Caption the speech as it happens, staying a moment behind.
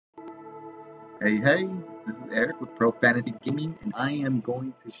Hey, hey, this is Eric with Pro Fantasy Gaming, and I am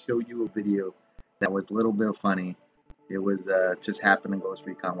going to show you a video that was a little bit funny. It was just happened in Ghost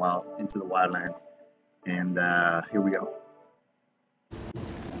Recon while into the wildlands, and here we go.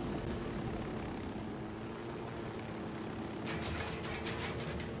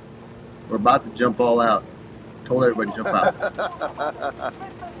 We're about to jump all out. Told everybody to jump out.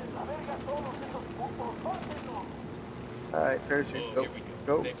 Alright, parachute, go.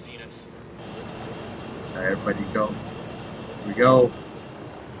 Go. Alright, everybody go. Here we go.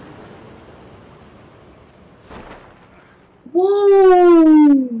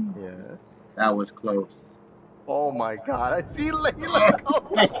 Woo! Yes. That was close. Oh my god, I see Layla go!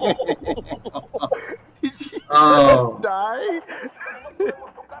 Did she Oh. die?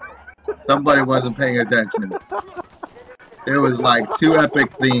 Somebody wasn't paying attention. There was like two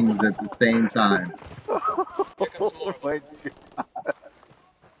epic things at the same time. Oh my god.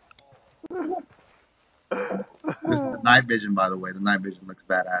 This is the night vision, by the way. The night vision looks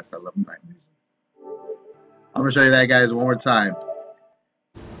badass. I love night vision. I'm gonna show you that, guys, one more time.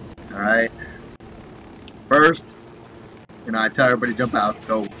 Alright. First, I tell everybody to jump out,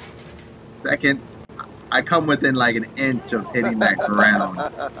 go. Second, I come within like an inch of hitting that ground.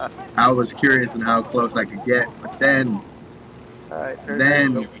 I was curious on how close I could get, but then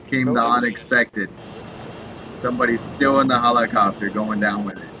came the unexpected. Somebody's still in the helicopter going down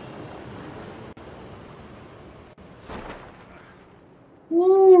with it.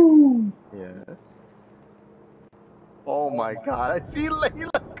 Woo! Yes. Oh my god, I see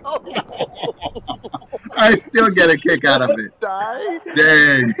Layla go! I still get a kick out of it. Die?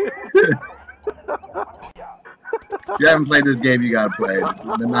 Dang. If you haven't played this game, you gotta play it.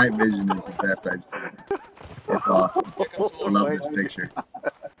 The night vision is the best I've seen. It's awesome. I love this picture.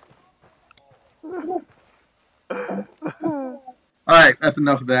 Alright, that's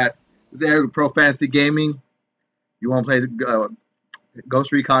enough of that. This is Eric with Pro Fantasy Gaming. You want to play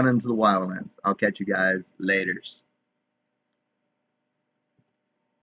Ghost Recon Into the Wildlands. I'll catch you guys laters.